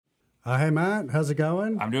Hey, Matt. How's it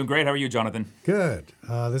going? I'm doing great. How are you, Jonathan? Good.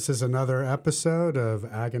 This is another episode of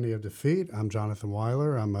Agony of Defeat. I'm Jonathan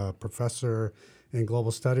Weiler. I'm a professor in global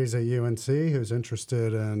studies at UNC who's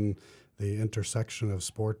interested in the intersection of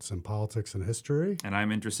sports and politics and history. And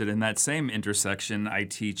I'm interested in that same intersection. I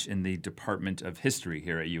teach in the Department of History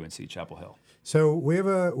here at UNC Chapel Hill. So we have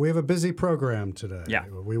a busy program today. Yeah.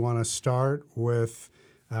 We want to start with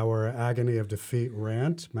our Agony of Defeat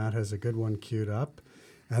rant. Matt has a good one queued up.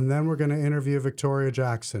 And then we're going to interview Victoria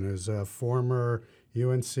Jackson, who's a former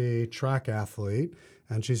UNC track athlete,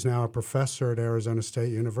 and she's now a professor at Arizona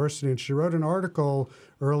State University. And she wrote an article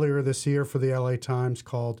earlier this year for the LA Times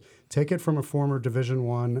called "Take It from a Former Division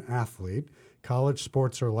I Athlete. College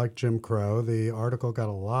Sports Are Like Jim Crow." The article got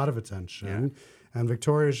a lot of attention. And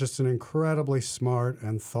Victoria is just an incredibly smart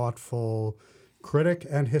and thoughtful critic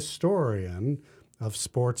and historian of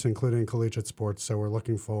sports, including collegiate sports. So we're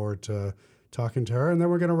looking forward to talking to her. And then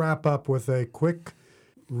we're going to wrap up with a quick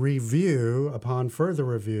review upon further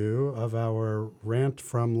review of our rant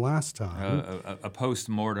from last time. A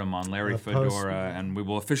post-mortem on Larry Fedora, and we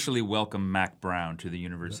will officially welcome Mac Brown to the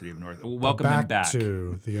University of North. Welcome him back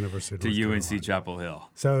to the University of North UNC Carolina. Chapel Hill.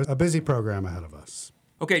 So a busy program ahead of us.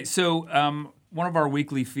 Okay, so one of our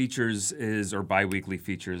weekly features or bi-weekly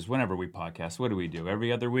features, whenever we podcast, what do we do? Every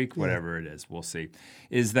other week? Yeah. Whatever it is, we'll see.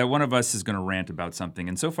 Is that one of us is going to rant about something.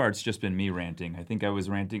 And so far, it's just been me ranting. I think I was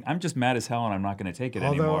ranting. I'm just mad as hell, and I'm not going to take it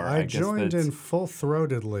anymore. Although I joined in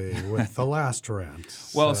full-throatedly with the last rant.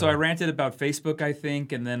 Well, so I ranted about Facebook, I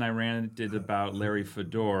think, and then I ranted about Larry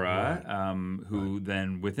Fedora, who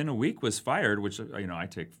then within a week was fired, which, I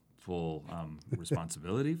take full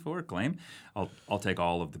responsibility for, claim. I'll take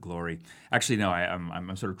all of the glory. Actually, no,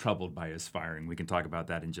 I'm sort of troubled by his firing. We can talk about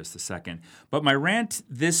that in just a second. But my rant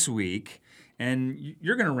this week, and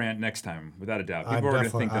you're going to rant next time, without a doubt. People are going to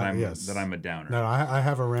think that I'm a downer. No, I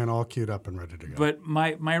have a rant all queued up and ready to go. But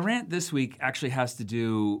my rant this week actually has to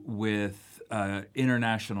do with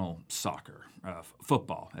international soccer.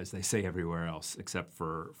 Football, as they say everywhere else, except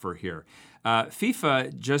for here.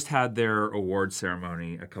 FIFA just had their award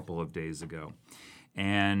ceremony a couple of days ago.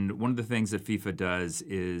 And one of the things that FIFA does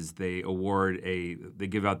is they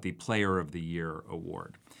give out the Player of the Year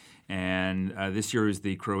award. And this year is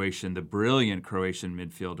the brilliant Croatian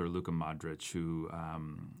midfielder Luka Modric, who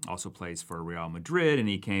also plays for Real Madrid, and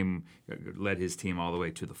he led his team all the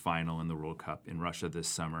way to the final in the World Cup in Russia this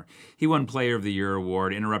summer. He won Player of the Year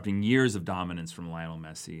award, interrupting years of dominance from Lionel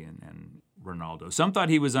Messi and Ronaldo. Some thought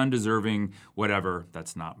he was undeserving, whatever.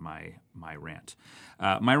 That's not my rant.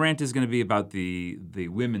 My rant is going to be about the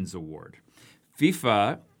Women's Award.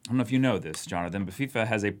 FIFA, I don't know if you know this, Jonathan, but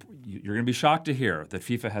you're going to be shocked to hear that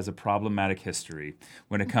FIFA has a problematic history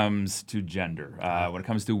when it comes to gender, when it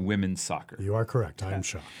comes to women's soccer. You are correct. I am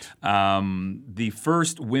shocked. The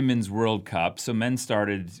first Women's World Cup, so men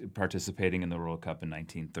started participating in the World Cup in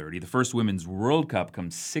 1930. The first Women's World Cup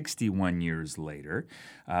comes 61 years later,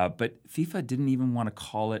 but FIFA didn't even want to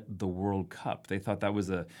call it the World Cup. They thought that was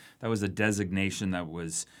a designation that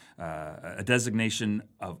was a designation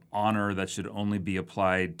of honor that should only be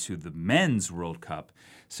applied to the Men's World Cup.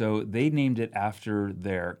 So they named it after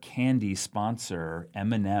their candy sponsor,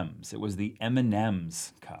 M&M's. It was the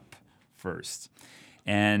M&M's Cup first.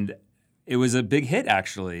 And it was a big hit,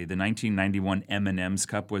 actually. The 1991 M&M's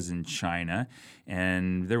Cup was in China,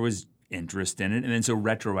 and there was interest in it. And then so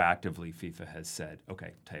retroactively, FIFA has said,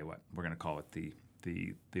 okay, tell you what, we're going to call it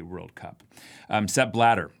the World Cup. Sepp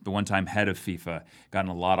Blatter, the one-time head of FIFA, got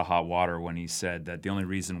in a lot of hot water when he said that the only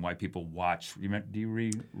reason why people watch. Do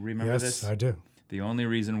you remember this? Yes, I do. The only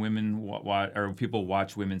reason people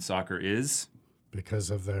watch women's soccer is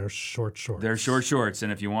because of their short shorts. Their short shorts,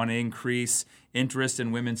 and if you want to increase interest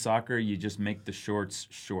in women's soccer, you just make the shorts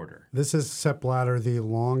shorter. This is Sepp Blatter, the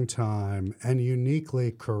longtime and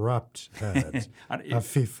uniquely corrupt head of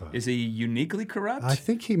FIFA. Is he uniquely corrupt? I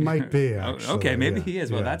think he might be, actually. Okay, maybe he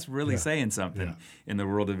is. Well, that's really saying something in the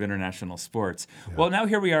world of international sports. Yeah. Well, now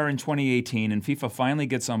here we are in 2018, and FIFA finally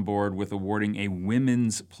gets on board with awarding a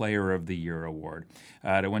Women's Player of the Year award.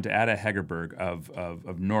 It went to Ada Hegerberg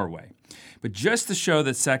of Norway. But just to show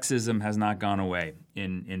that sexism has not gone away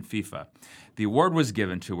in FIFA, the award was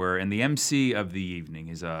given to her, and the MC of the evening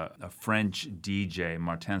is a French DJ,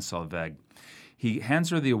 Martin Solveig. He hands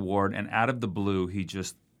her the award, and out of the blue, he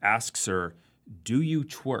just asks her, "Do you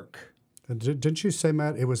twerk?" Didn't you say,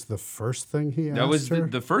 Matt, it was the first thing he asked her? That was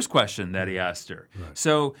the first question that he asked her. Right.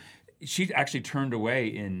 So she actually turned away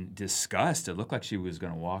in disgust. It looked like she was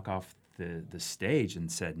going to walk off the stage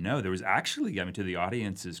and said no. There was actually, to the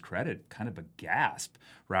audience's credit, kind of a gasp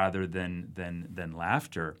rather than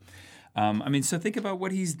laughter. So think about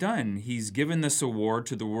what he's done. He's given this award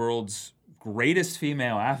to the world's greatest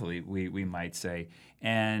female athlete, we might say.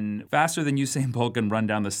 And faster than Usain Bolt can run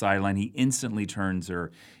down the sideline, he instantly turns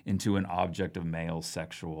her into an object of male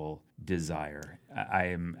sexual desire. I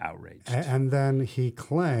am outraged. And then he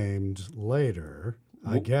claimed later,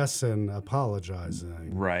 I guess in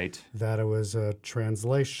apologizing, right, that it was a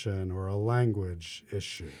translation or a language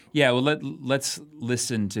issue. Yeah, well, let's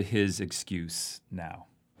listen to his excuse now.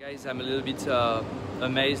 Guys, I'm a little bit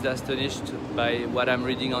amazed, astonished by what I'm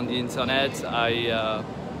reading on the internet. I,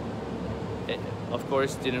 of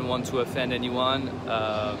course, didn't want to offend anyone.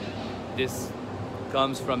 This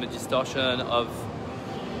comes from a distortion of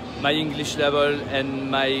my English level and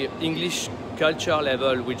my English culture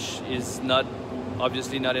level, which is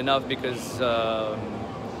obviously not enough because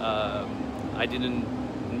I didn't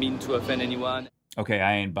mean to offend anyone. Okay,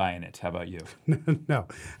 I ain't buying it. How about you? No.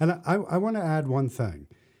 And I want to add one thing.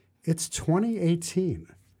 It's 2018.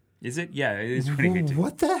 Is it? Yeah, it is 2018.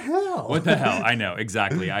 What the hell? What the hell? I know,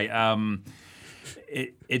 exactly.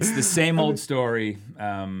 It's the same old story.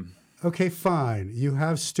 Okay, fine. You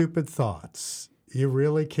have stupid thoughts. You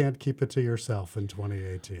really can't keep it to yourself in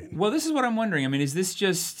 2018. Well, this is what I'm wondering. I mean, is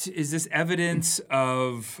this evidence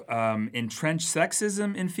of entrenched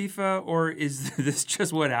sexism in FIFA, or is this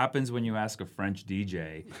just what happens when you ask a French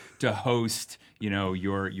DJ to host,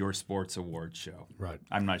 your sports awards show? Right.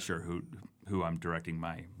 I'm not sure who I'm directing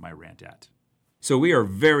my rant at. So we are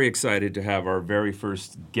very excited to have our very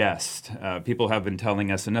first guest. People have been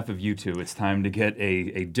telling us, enough of you two. It's time to get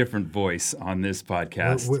a different voice on this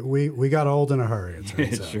podcast. We got old in a hurry, it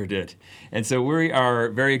turns It out. sure did. And so we are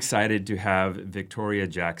very excited to have Victoria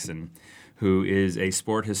Jackson, who is a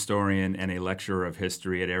sport historian and a lecturer of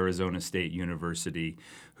history at Arizona State University,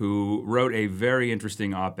 who wrote a very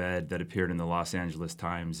interesting op-ed that appeared in the Los Angeles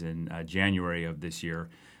Times in January of this year,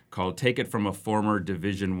 called "Take It from a Former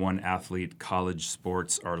Division I Athlete, College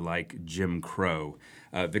Sports Are Like Jim Crow."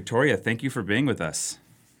 Victoria, thank you for being with us.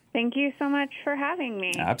 Thank you so much for having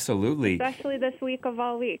me. Absolutely. Especially this week of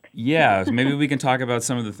all weeks. Yeah, maybe we can talk about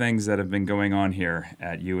some of the things that have been going on here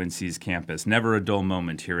at UNC's campus. Never a dull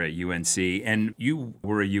moment here at UNC. And you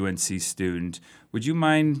were a UNC student. Would you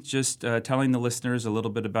mind just telling the listeners a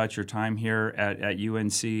little bit about your time here at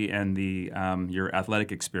UNC and your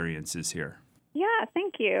athletic experiences here? Yeah,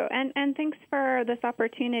 thank you. And thanks for this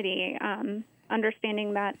opportunity.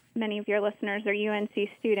 Understanding that many of your listeners are UNC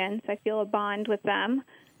students, I feel a bond with them.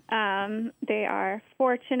 They are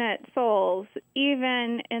fortunate souls,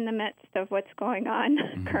 even in the midst of what's going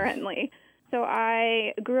on currently. So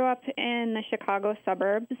I grew up in the Chicago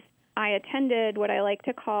suburbs. I attended what I like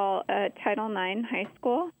to call a Title IX high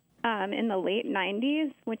school in the late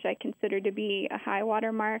 90s, which I consider to be a high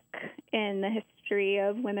watermark in the history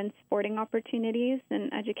of women's sporting opportunities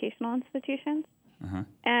in educational institutions. Uh-huh.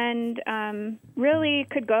 And really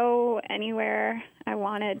could go anywhere I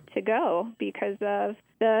wanted to go because of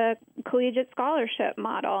the collegiate scholarship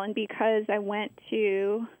model and because I went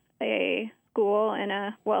to a school in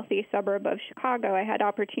a wealthy suburb of Chicago. I had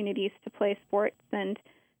opportunities to play sports and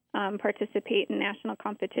participate in national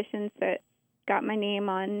competitions that got my name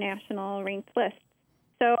on national ranked lists.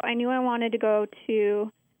 So I knew I wanted to go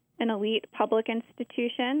to an elite public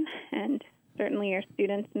institution, and certainly your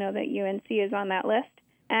students know that UNC is on that list.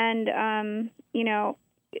 And,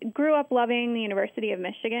 grew up loving the University of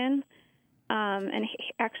Michigan and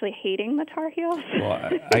actually hating the Tar Heels. Well,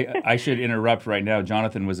 I should interrupt right now.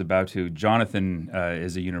 Jonathan was about to. Jonathan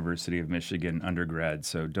is a University of Michigan undergrad,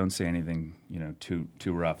 so don't say anything,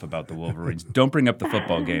 too rough about the Wolverines. Don't bring up the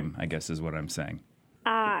football game, I guess is what I'm saying.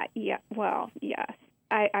 Yeah. Well, yes.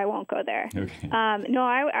 I won't go there. Okay. No,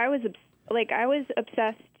 I was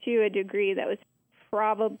obsessed to a degree that was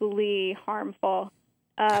probably harmful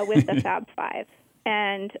with the Fab Five.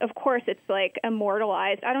 And, of course, it's like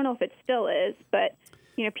immortalized. I don't know if it still is, but,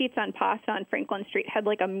 Pizza and Pasta on Franklin Street had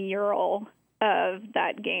like a mural of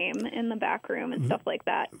that game in the back room and stuff like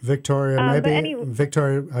that. Victoria,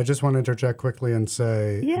 Victoria, I just want to interject quickly and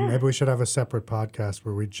say maybe we should have a separate podcast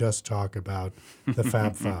where we just talk about the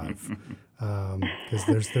Fab Five because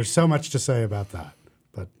there's so much to say about that.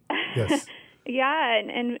 But, yes. Yeah,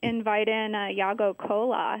 and invite in Yago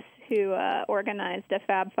Colas, who organized a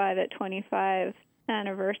Fab Five at 25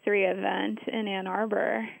 anniversary event in Ann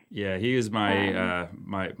Arbor. Yeah, he is my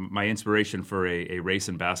my inspiration for a race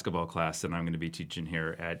and basketball class that I'm going to be teaching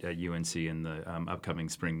here at UNC in the upcoming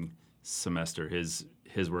spring semester. His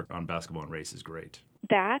work on basketball and race is great.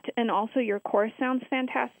 That, and also your course sounds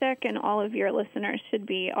fantastic, and all of your listeners should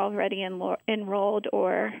be already enrolled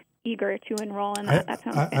or eager to enroll in that. That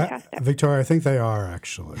sounds fantastic. Victoria, I think they are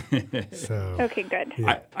actually. So okay, good.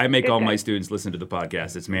 Yeah. I make all my students listen to the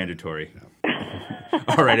podcast. It's mandatory.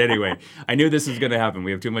 All right. Anyway, I knew this was going to happen.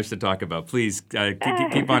 We have too much to talk about. Please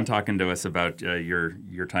keep on talking to us about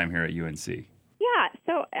your time here at UNC. Yeah.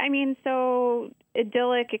 So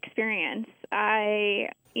idyllic experience. I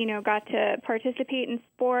got to participate in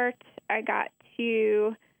sports. I got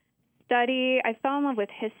to study. I fell in love with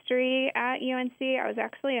history at UNC. I was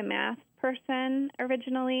actually a math person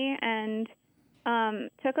originally, and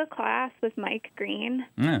took a class with Mike Green,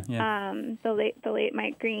 the late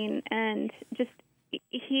Mike Green, and just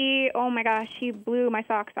he blew my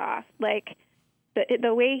socks off. Like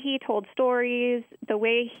the way he told stories, the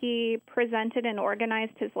way he presented and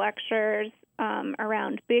organized his lectures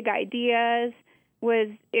around big ideas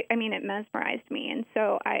it mesmerized me. And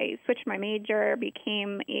so I switched my major,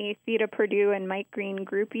 became a Theta Purdue and Mike Green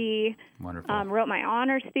groupie. Wonderful. Wrote my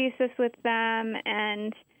honors thesis with them.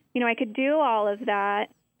 And, I could do all of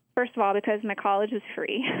that, first of all, because my college was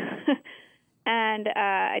free. And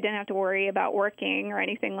I didn't have to worry about working or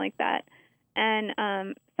anything like that.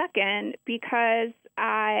 And second, because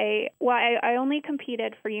I only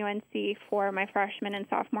competed for UNC for my freshman and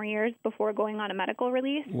sophomore years before going on a medical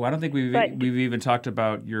release. Well, I don't think we've even talked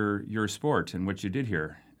about your sport and what you did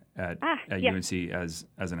here at UNC as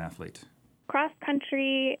an athlete. Cross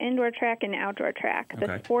country, indoor track, and outdoor track.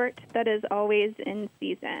 The sport that is always in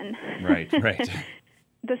season. Right.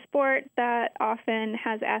 The sport that often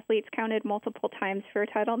has athletes counted multiple times for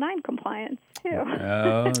Title IX compliance, too.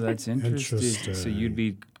 Oh, that's interesting. So you'd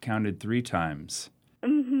be counted 3 times.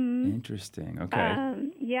 Mm-hmm. Interesting. Okay.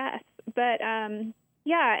 Yes. But, and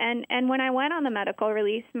when I went on the medical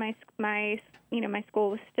release, my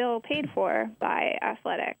school was still paid for by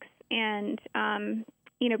athletics. And,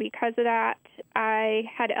 because of that, I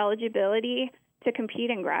had eligibility to compete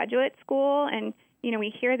in graduate school. And,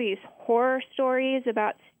 we hear these horror stories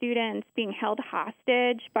about students being held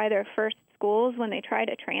hostage by their first schools when they try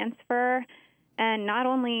to transfer. And not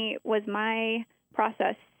only was my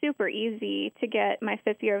process super easy to get my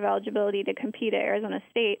 5th year of eligibility to compete at Arizona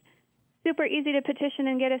State, super easy to petition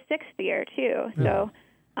and get a 6th year, too. Yeah. So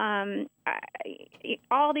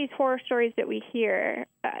all these horror stories that we hear,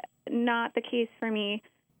 not the case for me,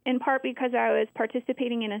 in part because I was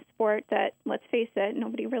participating in a sport that, let's face it,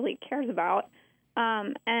 nobody really cares about.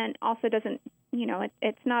 And also doesn't,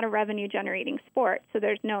 it's not a revenue-generating sport, so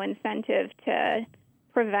there's no incentive to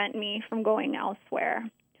prevent me from going elsewhere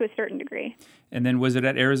to a certain degree. And then was it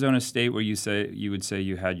at Arizona State where you would say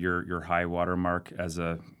you had your high water mark as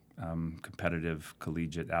a competitive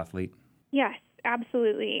collegiate athlete? Yes,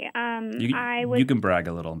 absolutely. You can brag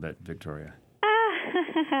a little bit, Victoria.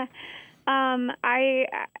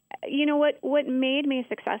 What made me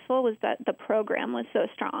successful was that the program was so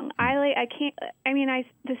strong.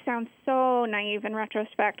 This sounds so naive in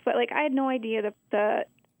retrospect, but I had no idea the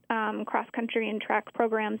cross country and track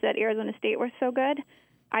programs at Arizona State were so good.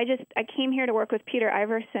 I came here to work with Peter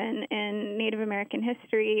Iverson in Native American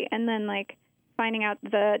history, and then finding out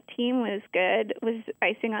the team was good was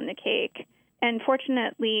icing on the cake. And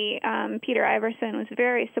fortunately, Peter Iverson was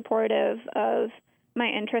very supportive of my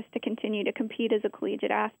interest to continue to compete as a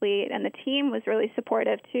collegiate athlete, and the team was really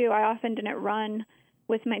supportive too. I often didn't run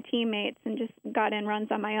with my teammates and just got in runs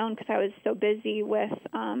on my own because I was so busy with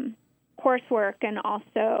coursework and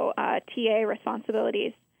also TA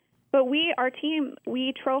responsibilities. But our team,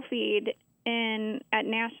 we trophied at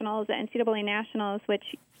nationals, at NCAA nationals, which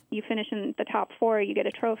you finish in the top 4, you get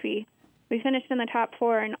a trophy. We finished in the top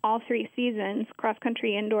 4 in all 3 seasons, cross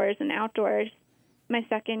country, indoors, and outdoors, my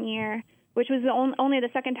second year, which was only the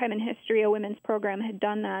second time in history a women's program had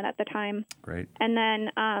done that at the time. Great. And then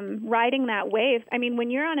riding that wave, when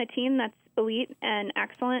you're on a team that's elite and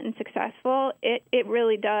excellent and successful, it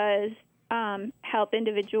really does help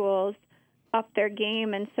individuals up their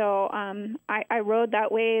game. And so I rode that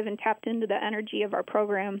wave and tapped into the energy of our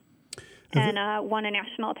program and won a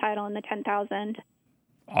national title in the 10,000.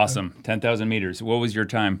 Awesome. 10,000 meters. What was your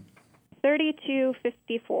time?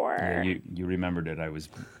 32:54. Yeah, you remembered it. I was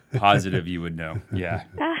positive you would know. Yeah.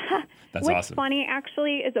 That's What's awesome. funny,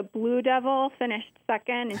 actually, is a Blue Devil finished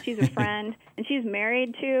second, and she's a friend, and she's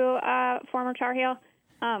married to former Tar Heel,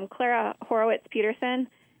 Clara Horowitz-Peterson.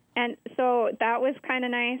 And so that was kind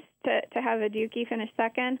of nice to have a Dookie finish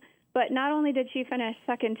second. But not only did she finish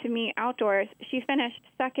second to me outdoors, she finished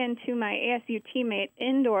second to my ASU teammate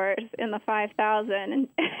indoors in the 5,000. And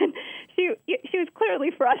she was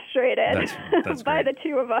clearly frustrated that's by great. the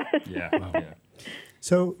two of us. Yeah.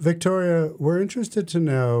 So, Victoria, we're interested to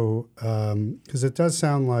know, because it does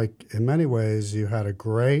sound like in many ways you had a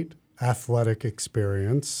great athletic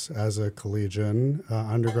experience as a collegian,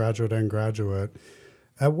 undergraduate and graduate.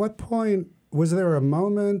 At what point, was there a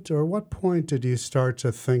moment, or what point did you start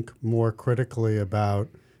to think more critically about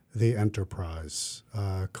the enterprise,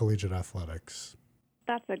 collegiate athletics?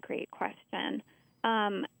 That's a great question.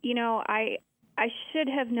 I should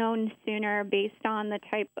have known sooner based on the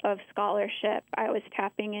type of scholarship I was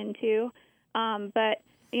tapping into. But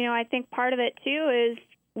I think part of it, too, is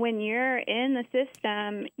when you're in the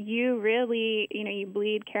system, you really, you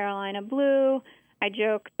bleed Carolina blue. I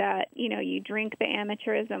joke that, you drink the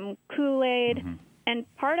amateurism Kool-Aid. Mm-hmm. And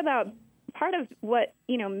part of what,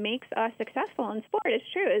 makes us successful in sport is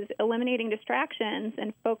true, is eliminating distractions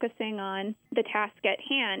and focusing on the task at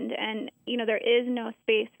hand. And, there is no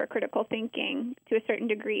space for critical thinking to a certain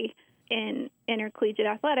degree in intercollegiate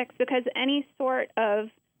athletics, because any sort of,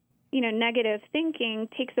 negative thinking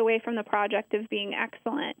takes away from the project of being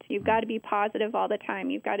excellent. You've got to be positive all the time.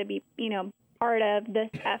 You've got to be, part of this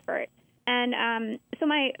effort. And so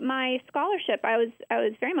my scholarship, I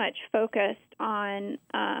was very much focused on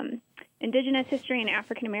Indigenous history and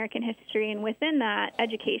African American history, and within that,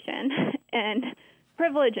 education and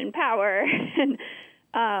privilege and power and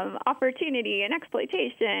opportunity and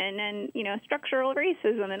exploitation and structural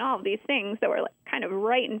racism and all of these things that were kind of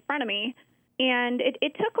right in front of me. And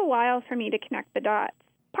it took a while for me to connect the dots.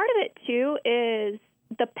 Part of it too is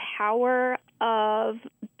the power of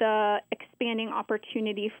the expanding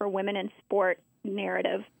opportunity for women in sport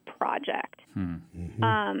narrative project.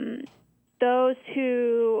 Mm-hmm. Those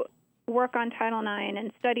who work on Title IX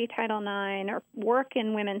and study Title IX or work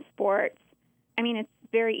in women's sports, it's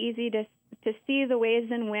very easy to see the ways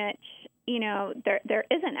in which, there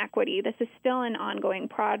isn't equity. This is still an ongoing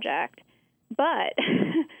project. But,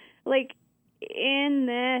 in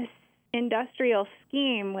this industrial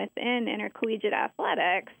scheme within intercollegiate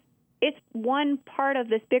athletics, it's one part of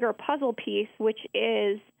this bigger puzzle piece, which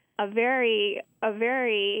is a very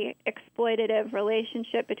exploitative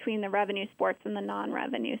relationship between the revenue sports and the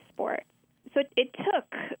non-revenue sports. So it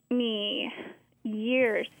took me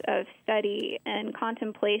years of study and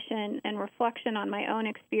contemplation and reflection on my own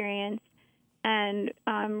experience and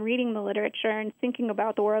reading the literature and thinking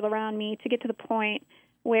about the world around me to get to the point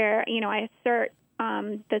where, I assert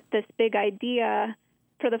that this big idea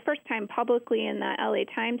for the first time publicly in that LA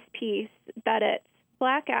Times piece, that it's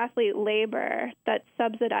Black athlete labor that's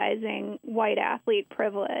subsidizing white athlete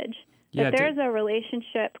privilege. Yeah, that there's a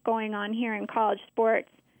relationship going on here in college sports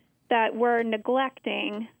that we're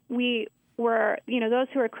neglecting. Those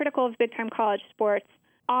who are critical of big-time college sports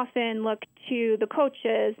often look to the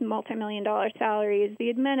coaches, multi-million-dollar salaries, the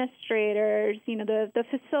administrators, the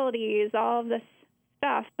facilities, all of this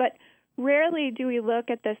stuff. But rarely do we look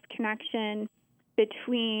at this connection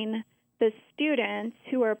between the students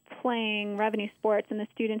who are playing revenue sports and the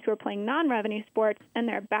students who are playing non-revenue sports, and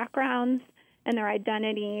their backgrounds and their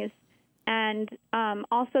identities, and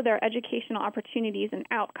also their educational opportunities and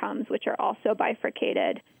outcomes, which are also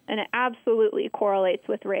bifurcated, and it absolutely correlates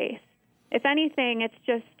with race. If anything, it's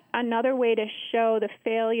just another way to show the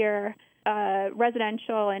failure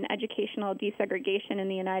residential and educational desegregation in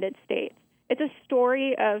the United States. It's a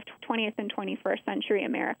story of 20th and 21st century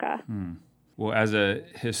America. Well, as a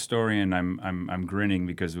historian, I'm grinning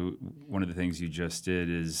because one of the things you just did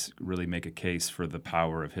is really make a case for the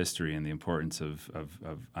power of history and the importance of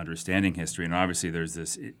understanding history. And obviously, there's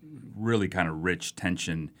this really kind of rich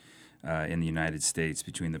tension in the United States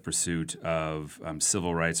between the pursuit of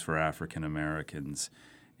civil rights for African Americans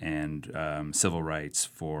and civil rights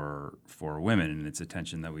for women. And it's a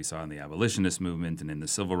tension that we saw in the abolitionist movement and in the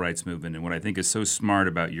civil rights movement. And what I think is so smart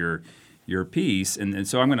about your piece, and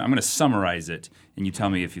so I'm going to summarize it, and you tell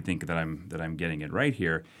me if you think that I'm getting it right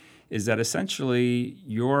here, is that essentially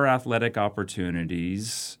your athletic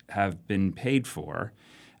opportunities have been paid for,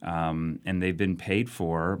 and they've been paid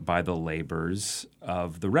for by the labors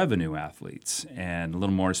of the revenue athletes. And a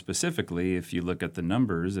little more specifically, if you look at the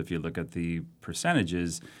numbers, if you look at the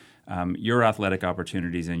percentages, your athletic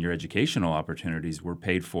opportunities and your educational opportunities were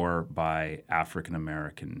paid for by African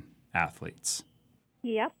American athletes.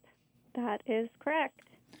 Yep. That is correct.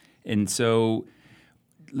 And so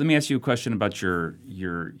let me ask you a question about your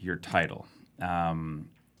title.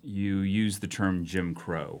 You use the term Jim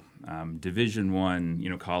Crow. Division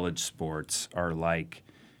I, college sports are like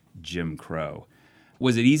Jim Crow.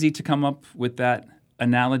 Was it easy to come up with that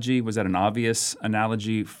analogy? Was that an obvious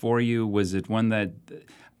analogy for you? Was it one that,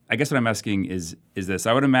 I guess what I'm asking is this.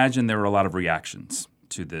 I would imagine there were a lot of reactions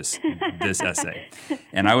to this essay.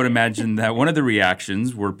 And I would imagine that one of the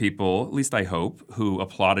reactions were people, at least I hope, who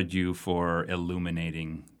applauded you for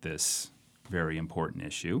illuminating this very important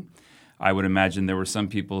issue. I would imagine there were some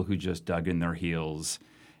people who just dug in their heels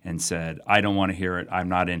and said, I don't want to hear it, I'm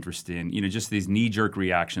not interested. Just these knee-jerk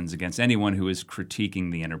reactions against anyone who is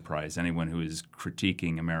critiquing the enterprise, anyone who is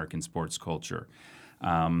critiquing American sports culture.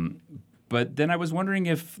 But then I was wondering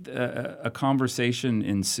if a conversation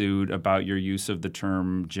ensued about your use of the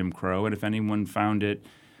term Jim Crow, and if anyone found it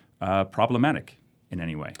problematic in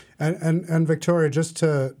any way. And Victoria, just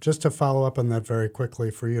to follow up on that very quickly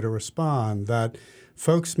for you to respond, that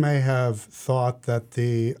folks may have thought that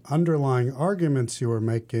the underlying arguments you were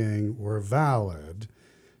making were valid,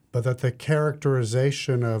 but that the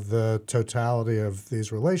characterization of the totality of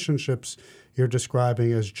these relationships you're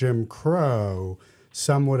describing as Jim Crow,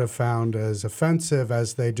 some would have found as offensive,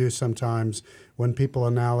 as they do sometimes when people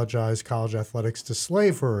analogize college athletics to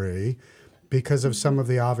slavery, because of some of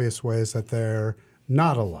the obvious ways that they're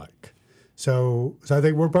not alike. So I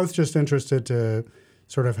think we're both just interested to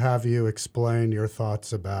sort of have you explain your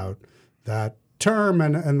thoughts about that term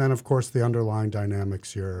and then, of course, the underlying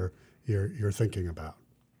dynamics you're thinking about.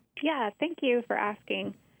 Yeah, thank you for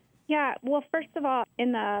asking. Yeah, well, first of all,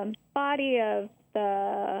 in the body of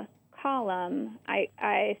the column,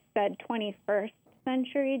 I said 21st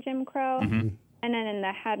century Jim Crow, and then in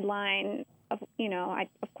the headline of,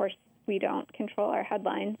 of course, we don't control our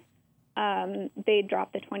headlines. They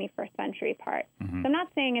dropped the 21st century part. So I'm not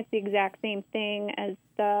saying it's the exact same thing as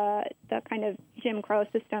the kind of Jim Crow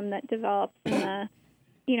system that developed in the,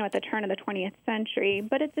 at the turn of the 20th century,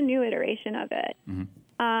 but it's a new iteration of it.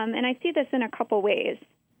 And I see this in a couple ways.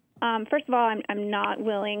 First of all, I'm not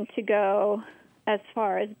willing to go as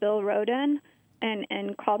far as Bill Rhoden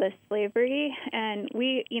and call this slavery. And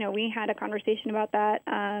we had a conversation about that.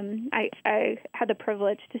 I had the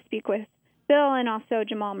privilege to speak with Bill and also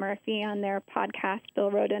Jamal Murphy on their podcast,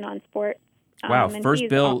 Bill Rhoden on Sports. Wow, first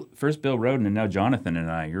Bill Rhoden and now Jonathan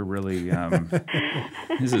and I. You're really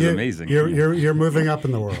this is amazing. You're moving up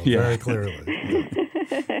in the world very clearly.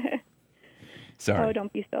 Sorry. Oh,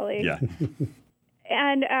 don't be silly. Yeah.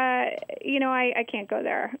 And I can't go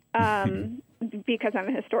there because I'm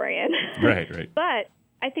a historian. Right. But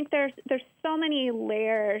I think there's so many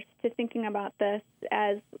layers to thinking about this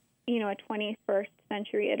as a 21st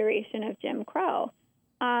century iteration of Jim Crow.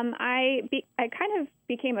 I kind of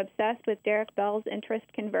became obsessed with Derek Bell's interest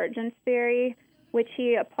convergence theory, which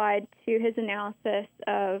he applied to his analysis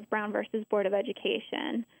of Brown versus Board of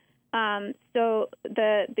Education. So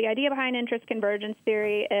the idea behind interest convergence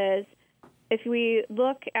theory is if we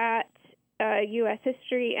look at U.S.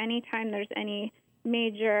 history, anytime there's any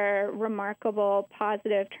major, remarkable,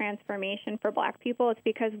 positive transformation for Black people, it's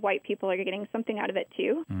because white people are getting something out of it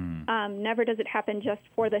too. Never does it happen just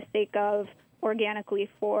for the sake of organically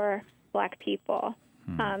for Black people.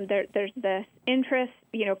 There's this interest,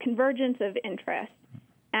 convergence of interest.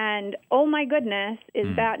 And oh my goodness,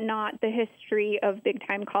 is that not the history of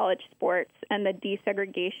big-time college sports and the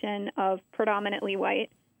desegregation of predominantly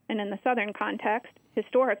white, and in the Southern context,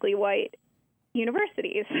 historically white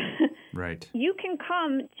universities? Right. You can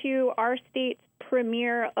come to our state's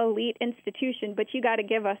premier elite institution, but you got to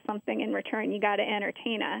give us something in return. You got to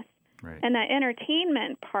entertain us. Right. And that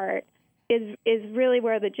entertainment part is really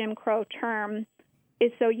where the Jim Crow term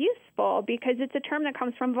is so useful, because it's a term that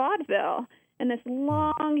comes from vaudeville and this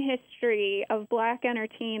long history of Black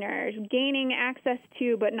entertainers gaining access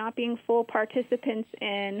to but not being full participants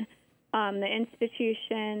in the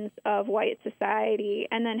institutions of white society,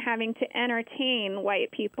 and then having to entertain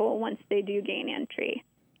white people once they do gain entry.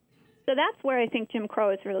 So that's where I think Jim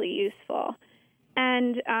Crow is really useful.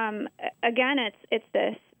 And again, it's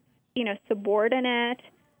this, subordinate,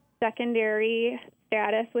 secondary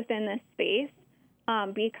status within this space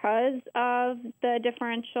because of the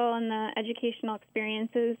differential in the educational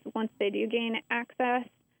experiences once they do gain access.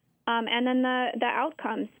 And then the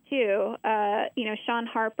outcomes, too. Sean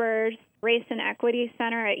Harper's Race and Equity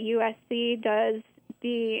Center at USC does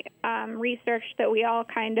the research that we all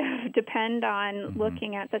kind of depend on,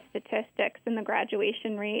 looking at the statistics and the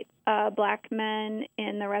graduation rate of Black men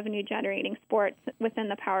in the revenue-generating sports within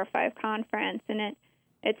the Power 5 conference. And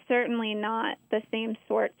it's certainly not the same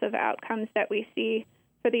sorts of outcomes that we see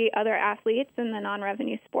for the other athletes in the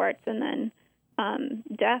non-revenue sports, and then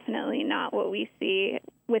definitely not what we see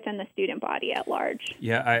within the student body at large.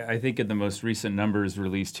 Yeah, I think in the most recent numbers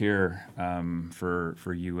released here for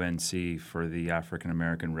UNC, for the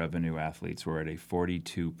African-American revenue athletes, we're at a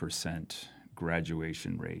 42%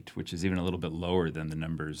 graduation rate, which is even a little bit lower than the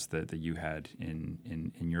numbers that you had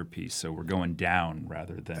in your piece. So we're going down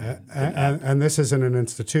rather than and this is in an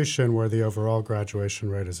institution where the overall graduation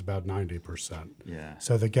rate is about 90%. Yeah.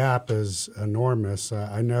 So the gap is enormous.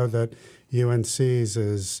 I know that UNC's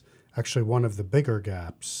is actually one of the bigger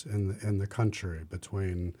gaps in the country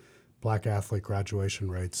between Black athlete graduation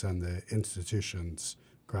rates and the institution's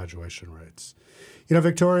graduation rates.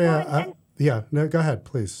 Victoria, no, go ahead,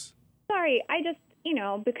 please. Sorry, I just,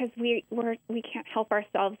 because we can't help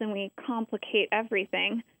ourselves and we complicate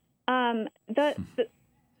everything. The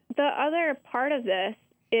other part of this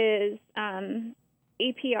is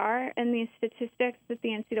APR and these statistics that the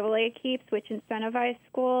NCAA keeps, which incentivize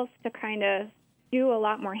schools to kind of do a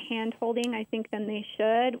lot more hand-holding, I think, than they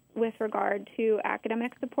should with regard to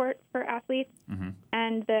academic support for athletes. Mm-hmm.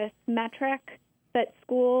 And this metric that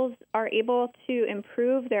schools are able to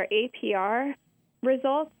improve their APR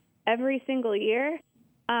results every single year.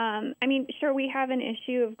 Sure, we have an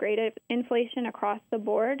issue of grade inflation across the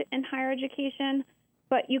board in higher education,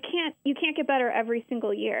 but you can't get better every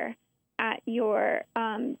single year at your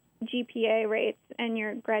GPA rates and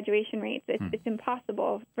your graduation rates. It's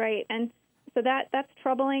impossible, right? And so that's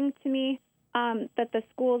troubling to me, that the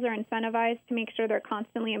schools are incentivized to make sure they're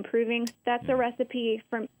constantly improving. That's a recipe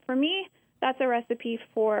for me. That's a recipe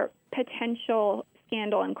for potential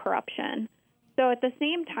scandal and corruption. So at the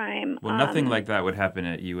same time... Well, nothing like that would happen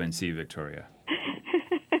at UNC, Victoria.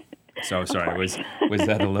 So sorry, was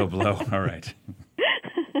that a low blow? All right.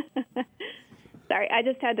 Sorry, I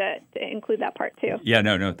just had to include that part too. Yeah,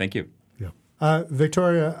 no, thank you. Yeah.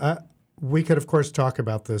 Victoria, we could, of course, talk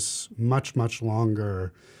about this much, much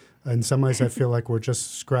longer. In some ways, I feel like we're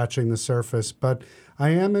just scratching the surface. But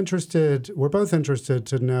we're both interested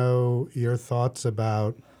to know your thoughts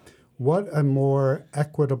about what a more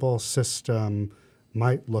equitable system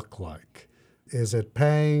might look like. Is it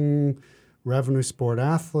paying revenue sport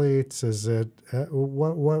athletes? Is it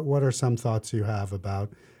what are some thoughts you have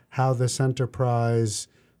about how this enterprise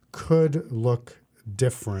could look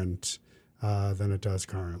different than it does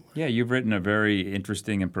currently? Yeah, you've written a very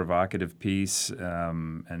interesting and provocative piece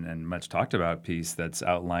and much talked about piece that's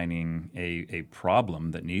outlining a problem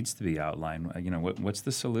that needs to be outlined. What's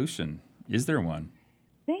the solution? Is there one?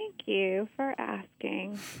 Thank you for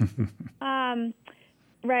asking.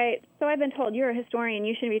 Right. So I've been told you're a historian.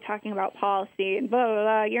 You shouldn't be talking about policy and blah, blah,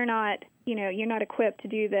 blah. You're not equipped to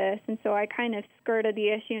do this. And so I kind of skirted the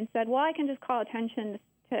issue and said, well, I can just call attention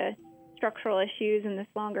to structural issues in this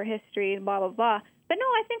longer history, blah, blah, blah. But no,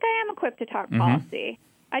 I think I am equipped to talk policy.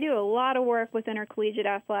 I do a lot of work with intercollegiate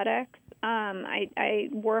athletics. I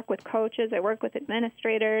work with coaches. I work with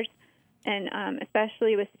administrators, and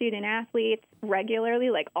especially with student athletes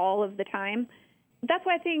regularly, like all of the time. That's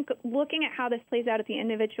why I think looking at how this plays out at the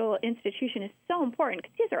individual institution is so important,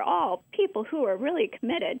 because these are all people who are really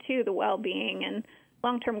committed to the well-being and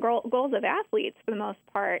long-term goals of athletes for the most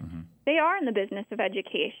part. Mm-hmm. They are in the business of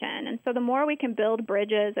education. And so the more we can build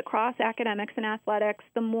bridges across academics and athletics,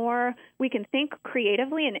 the more we can think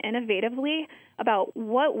creatively and innovatively about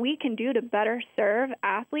what we can do to better serve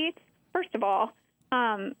athletes. First of all,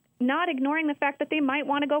 not ignoring the fact that they might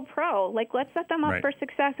want to go pro. Like, let's set them up for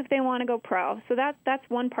success if they want to go pro. So that's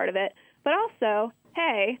one part of it. But also,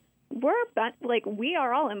 hey, we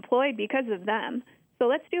are all employed because of them. So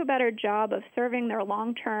let's do a better job of serving their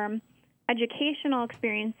long-term educational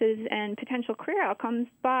experiences and potential career outcomes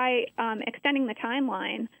by extending the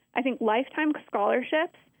timeline. I think lifetime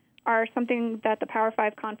scholarships are something that the Power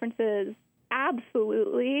 5 conferences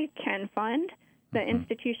absolutely can fund. The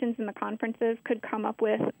institutions and the conferences could come up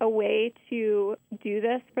with a way to do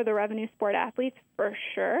this for the revenue sport athletes for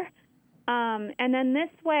sure. And then this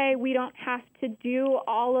way we don't have to do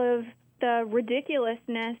all of the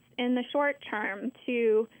ridiculousness in the short term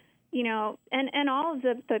to, and all of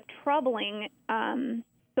the troubling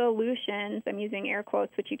solutions, I'm using air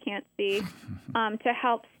quotes, which you can't see, to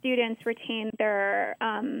help students retain their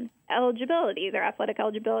eligibility, their athletic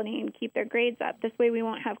eligibility, and keep their grades up. This way we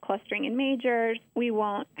won't have clustering in majors. We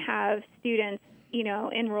won't have students,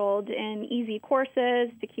 enrolled in easy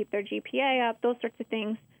courses to keep their GPA up, those sorts of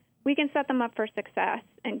things. We can set them up for success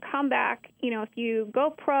and come back. If you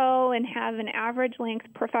go pro and have an average length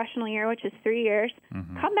professional year, which is 3 years,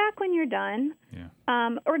 come back when you're done,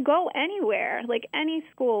 or go anywhere, like any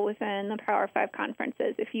school within the Power 5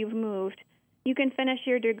 conferences. If you've moved, you can finish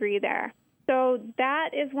your degree there. So that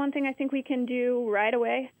is one thing I think we can do right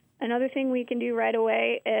away. Another thing we can do right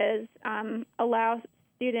away is allow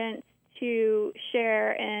students to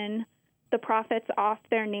share in the profits off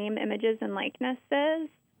their name, images, and likenesses.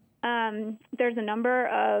 There's a number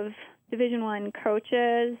of Division I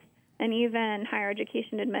coaches and even higher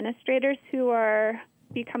education administrators who are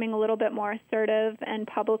becoming a little bit more assertive and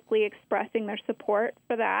publicly expressing their support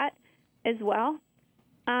for that as well.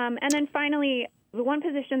 And then finally, the one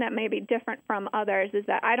position that may be different from others is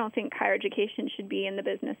that I don't think higher education should be in the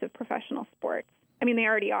business of professional sports. I mean, they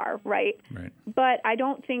already are, right? Right. But I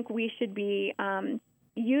don't think we should be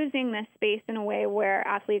using this space in a way where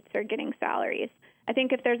athletes are getting salaries. I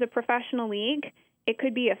think if there's a professional league, it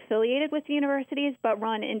could be affiliated with universities but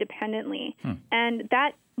run independently. And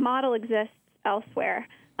that model exists elsewhere.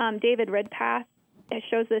 David Ridpath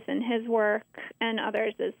shows this in his work and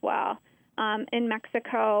others as well. In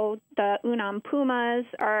Mexico, the UNAM Pumas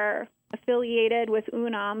are affiliated with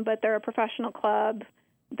UNAM, but they're a professional club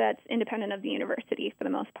that's independent of the university for the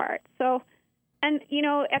most part. So, and, you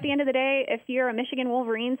know, at the end of the day, if you're a Michigan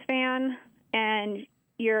Wolverines fan and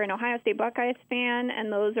you're an Ohio State Buckeyes fan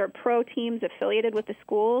and those are pro teams affiliated with the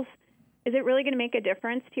schools, is it really going to make a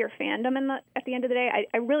difference to your fandom at the end of the day?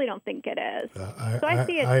 I really don't think it is. So I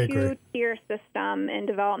see a two-tier system in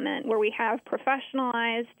development where we have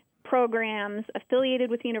professionalized programs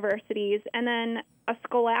affiliated with universities and then a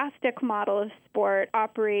scholastic model of sport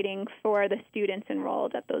operating for the students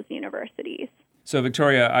enrolled at those universities. So,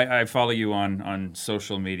 Victoria, I follow you on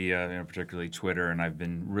social media, particularly Twitter, and I've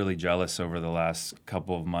been really jealous over the last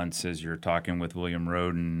couple of months as you're talking with William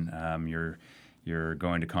Roden. You're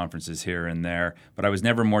going to conferences here and there. But I was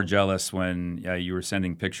never more jealous when you were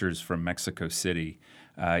sending pictures from Mexico City.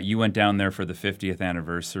 You went down there for the 50th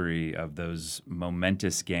anniversary of those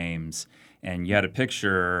momentous games, and you had a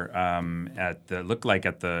picture looked like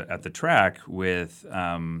at the track with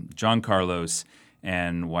John Carlos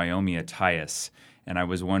and Wyoming Attias. And I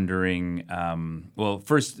was wondering, well,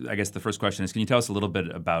 first, I guess the first question is, can you tell us a little bit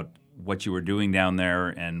about what you were doing down there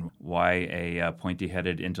and why a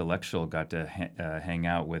pointy-headed intellectual got to hang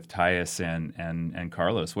out with Tyus and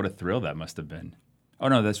Carlos? What a thrill that must have been. Oh,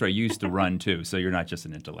 no, that's right. You used to run, too, so you're not just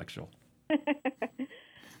an intellectual.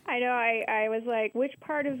 I know. I was like, which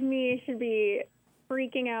part of me should be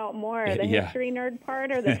freaking out more, the history nerd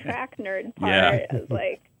part or the track nerd part? Yeah. I was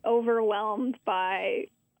like overwhelmed by,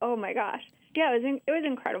 oh, my gosh. Yeah, it was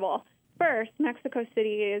incredible. First, Mexico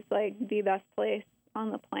City is like the best place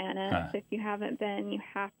on the planet. So if you haven't been, you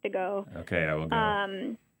have to go. Okay, I will go.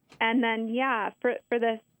 And then, yeah, for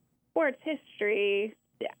the sports history,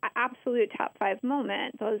 the absolute top 5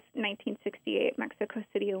 moment, those 1968 Mexico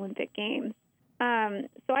City Olympic Games.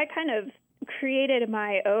 So I kind of created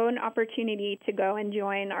my own opportunity to go and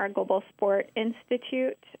join our Global Sport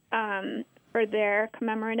Institute for their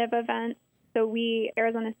commemorative event. So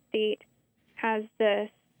Arizona State has this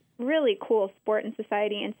really cool Sport and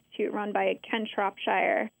Society Institute run by Ken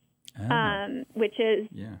Shropshire, which is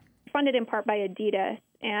funded in part by Adidas.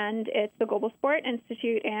 And it's the Global Sport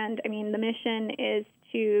Institute. And, I mean, the mission is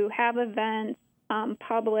to have events,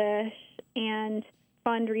 publish, and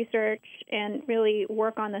fund research, and really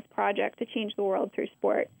work on this project to change the world through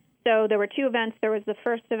sport. So there were 2 events. There was the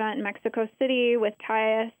first event in Mexico City with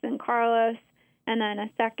Tyus and Carlos, and then a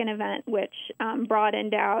second event which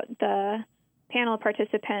broadened out the panel of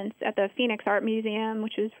participants at the Phoenix Art Museum,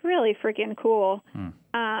 which was really freaking cool,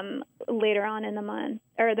 later on in the month,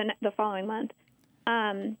 or the following month.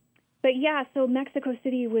 But yeah, so Mexico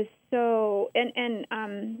City was so, and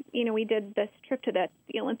you know, we did this trip to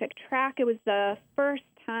the Olympic track. It was the first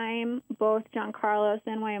time both John Carlos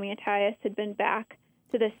and Wyoming Attias had been back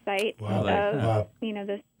to the site of, you know,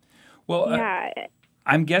 this. Well,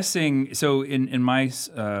 I'm guessing, so in my,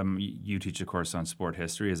 you teach a course on sport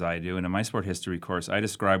history, as I do, and in my sport history course, I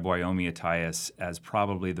describe Wyoming Attias as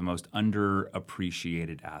probably the most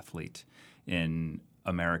underappreciated athlete in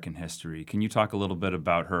American history. Can you talk a little bit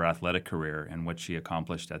about her athletic career and what she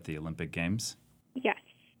accomplished at the Olympic Games? Yes.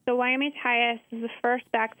 So Wyoming Attias is the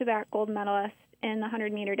first back-to-back gold medalist in the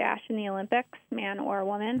 100-meter dash in the Olympics, man or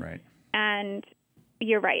woman. Right. And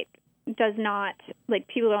you're right. Does not, like,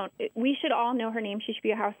 people don't, we should all know her name. She should be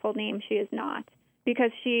a household name. She is not, because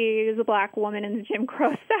she is a black woman in the Jim Crow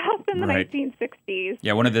South in the 1960s.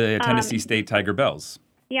 Yeah, one of the Tennessee State Tiger Bells.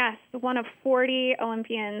 Yes, one of 40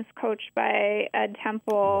 Olympians coached by Ed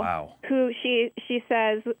Temple. Wow. Who she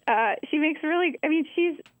says, she makes really, I mean,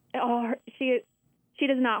 she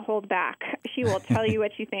does not hold back. She will tell you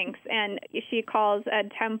what she thinks. And she calls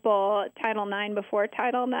Ed Temple Title IX before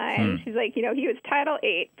Title IX. She's like, you know, he was Title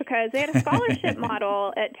VIII, because they had a scholarship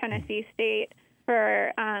model at Tennessee State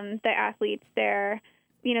for the athletes there,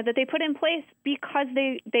 you know, that they put in place because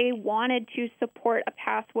they wanted to support a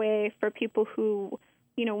pathway for people who,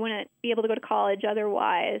 you know, wouldn't be able to go to college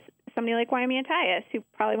otherwise. Somebody like Wyoming Attias, who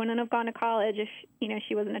probably wouldn't have gone to college if, you know,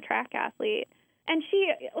 she wasn't a track athlete. And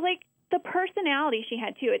she, like, the personality she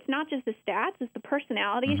had, too. It's not just the stats, it's the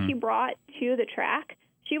personality she brought to the track.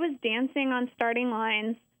 She was dancing on starting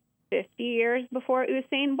lines 50 years before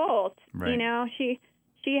Usain Bolt. Right. You know, she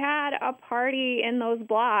had a party in those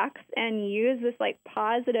blocks and used this, like,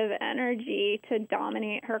 positive energy to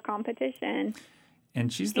dominate her competition.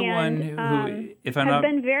 And she's the one who, if I'm has not...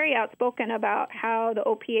 been very outspoken about how the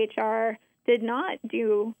OPHR did not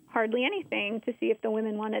do hardly anything to see if the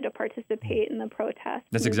women wanted to participate in the protest.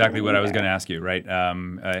 That's exactly what I was going to ask you, right?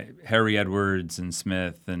 Harry Edwards and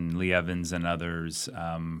Smith and Lee Evans and others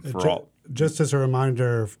Just as a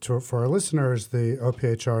reminder for our listeners, the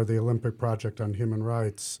OPHR, the Olympic Project on Human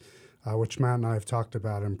Rights, which Matt and I have talked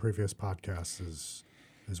about in previous podcasts, is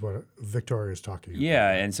what Victoria is talking about.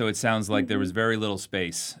 Yeah, and so it sounds like there was very little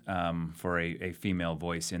space for a female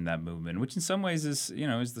voice in that movement, which in some ways is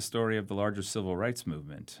the story of the larger civil rights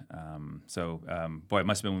movement. Boy, it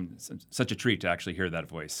must have been such a treat to actually hear that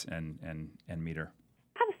voice and meet her.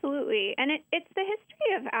 Absolutely, and it's the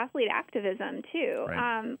history of athlete activism too.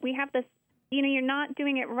 Right. We have this. You're not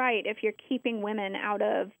doing it right if you're keeping women out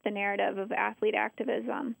of the narrative of athlete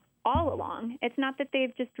activism all along. It's not that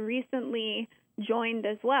they've just recently joined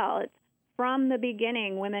as well. It's from the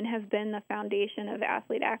beginning, women have been the foundation of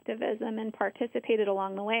athlete activism and participated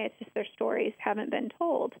along the way. It's just their stories haven't been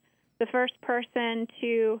told. The first person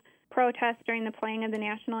to protest during the playing of the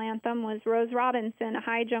national anthem was Rose Robinson, a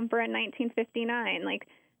high jumper in 1959.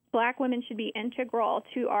 Black women should be integral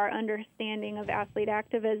to our understanding of athlete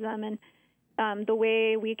activism and the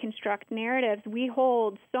way we construct narratives. We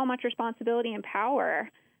hold so much responsibility and power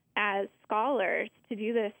as scholars to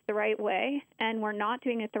do this the right way, and we're not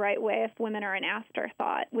doing it the right way if women are an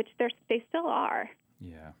afterthought, which they still are.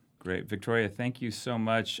 Yeah, great. Victoria, thank you so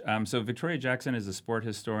much. So Victoria Jackson is a sport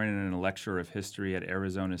historian and a lecturer of history at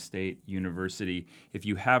Arizona State University. If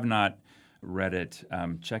you have not read it,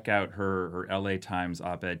 check out her LA Times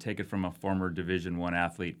op-ed. Take it from a former Division I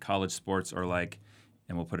athlete. College sports are like,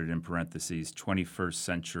 and we'll put it in parentheses, 21st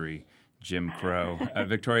century Jim Crow.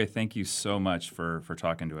 Victoria, thank you so much for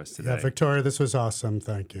talking to us today. Yeah, Victoria, this was awesome.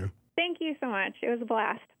 Thank you. Thank you so much. It was a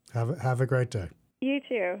blast. Have a great day. You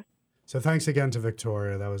too. So thanks again to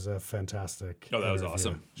Victoria. That was a fantastic that was interview.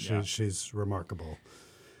 awesome. She's remarkable.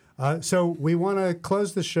 So we want to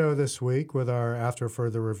close the show this week with our After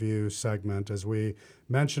Further Review segment. As we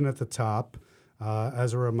mentioned at the top,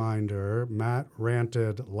 as a reminder, Matt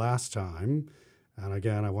ranted last time. And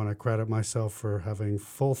again, I want to credit myself for having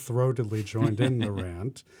full-throatedly joined in the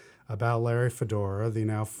rant about Larry Fedora, the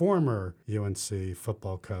now former UNC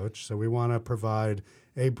football coach. So we want to provide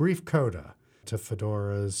a brief coda to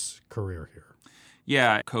Fedora's career here.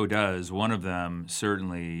 Yeah, codas. One of them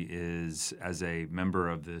certainly is, as a member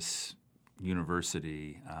of this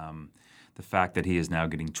university, the fact that he is now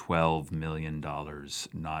getting $12 million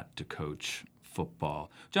not to coach football.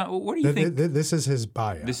 John, what do you think? This is his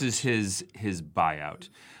buyout. This is his buyout.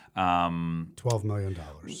 $12 million.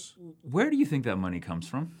 Where do you think that money comes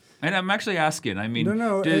from? And I'm actually asking. I mean,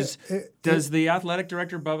 does the athletic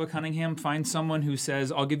director, Bubba Cunningham, find someone who says,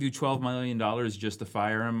 I'll give you $12 million just to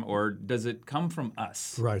fire him, or does it come from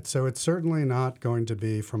us? Right. So it's certainly not going to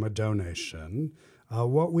be from a donation.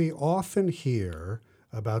 What we often hear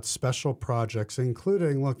about special projects,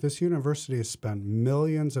 including, look, this university has spent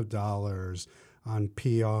millions of dollars on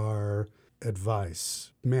PR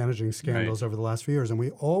advice, managing scandals over the last few years. And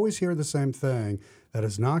we always hear the same thing, that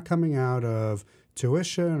is not coming out of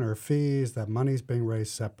tuition or fees, that money's being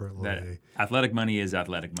raised separately. That athletic money is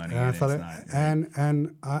athletic money.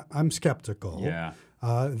 And I'm skeptical. Yeah.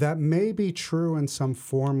 That may be true in some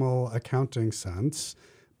formal accounting sense,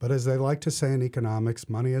 but as they like to say in economics,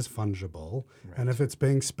 money is fungible. Right. And if it's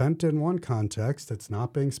being spent in one context, it's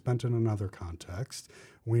not being spent in another context.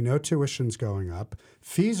 We know tuition's going up,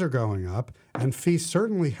 fees are going up, and fees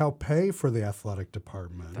certainly help pay for the athletic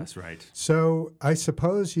department. That's right. So I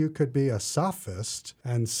suppose you could be a sophist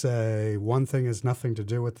and say one thing has nothing to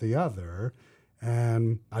do with the other,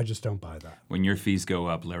 and I just don't buy that. When your fees go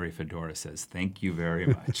up, Larry Fedora says, thank you very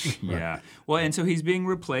much. Right. Yeah. Well, and so he's being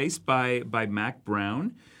replaced by Mack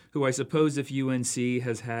Brown, who I suppose if UNC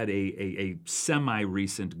has had a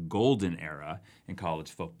semi-recent golden era in college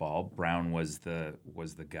football, Brown was the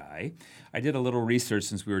guy. I did a little research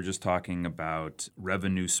since we were just talking about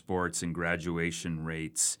revenue sports and graduation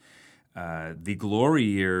rates. The glory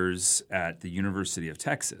years at the University of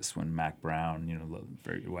Texas when Mack Brown,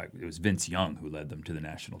 it was Vince Young who led them to the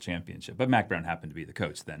national championship, but Mack Brown happened to be the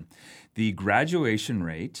coach then. The graduation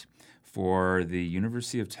rate for the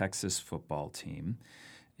University of Texas football team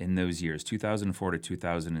in those years, 2004 to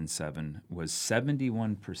 2007, was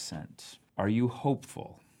 71%. Are you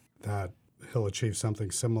hopeful that he'll achieve something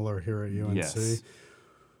similar here at UNC? Yes.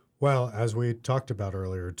 Well, as we talked about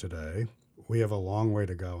earlier today, we have a long way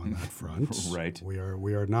to go on that front. Right. We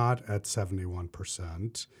are not at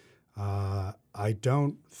 71%. I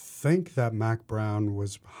don't think that Mack Brown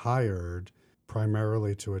was hired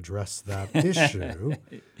primarily to address that issue.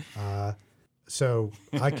 So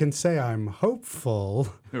I can say I'm hopeful,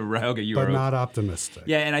 Right, okay, you but are not optimistic.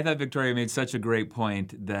 Yeah, and I thought Victoria made such a great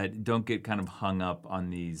point that don't get kind of hung up on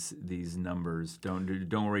these numbers.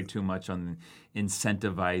 Don't worry too much on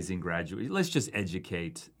incentivizing graduates. Let's just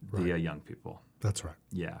educate the young people. That's right.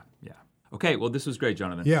 Yeah. Okay, well, this was great,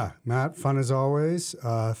 Jonathan. Yeah, Matt, fun as always.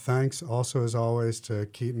 Thanks also, as always, to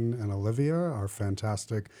Keaton and Olivia, our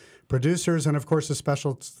fantastic producers. And, of course, a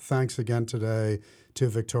special thanks again today to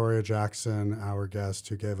Victoria Jackson, our guest,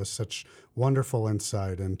 who gave us such wonderful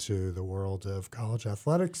insight into the world of college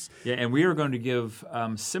athletics. Yeah, and we are going to give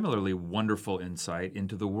similarly wonderful insight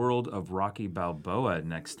into the world of Rocky Balboa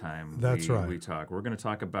next time we talk. We're going to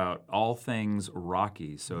talk about all things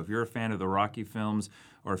Rocky. So if you're a fan of the Rocky films,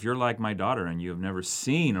 or if you're like my daughter and you have never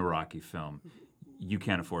seen a Rocky film, you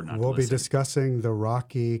can't afford not to listen. We'll be discussing the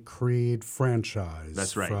Rocky Creed franchise.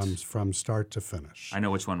 That's right. From start to finish. I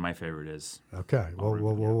know which one my favorite is. Okay,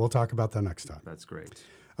 we'll talk about that next time. That's great.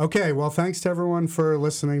 Okay, well, thanks to everyone for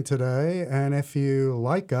listening today. And if you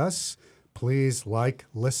like us, please like,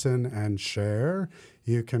 listen, and share.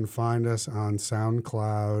 You can find us on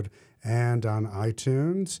SoundCloud and on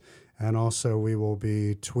iTunes. And also, we will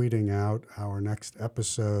be tweeting out our next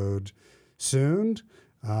episode soon.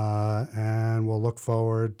 And we'll look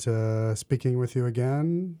forward to speaking with you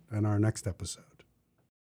again in our next episode.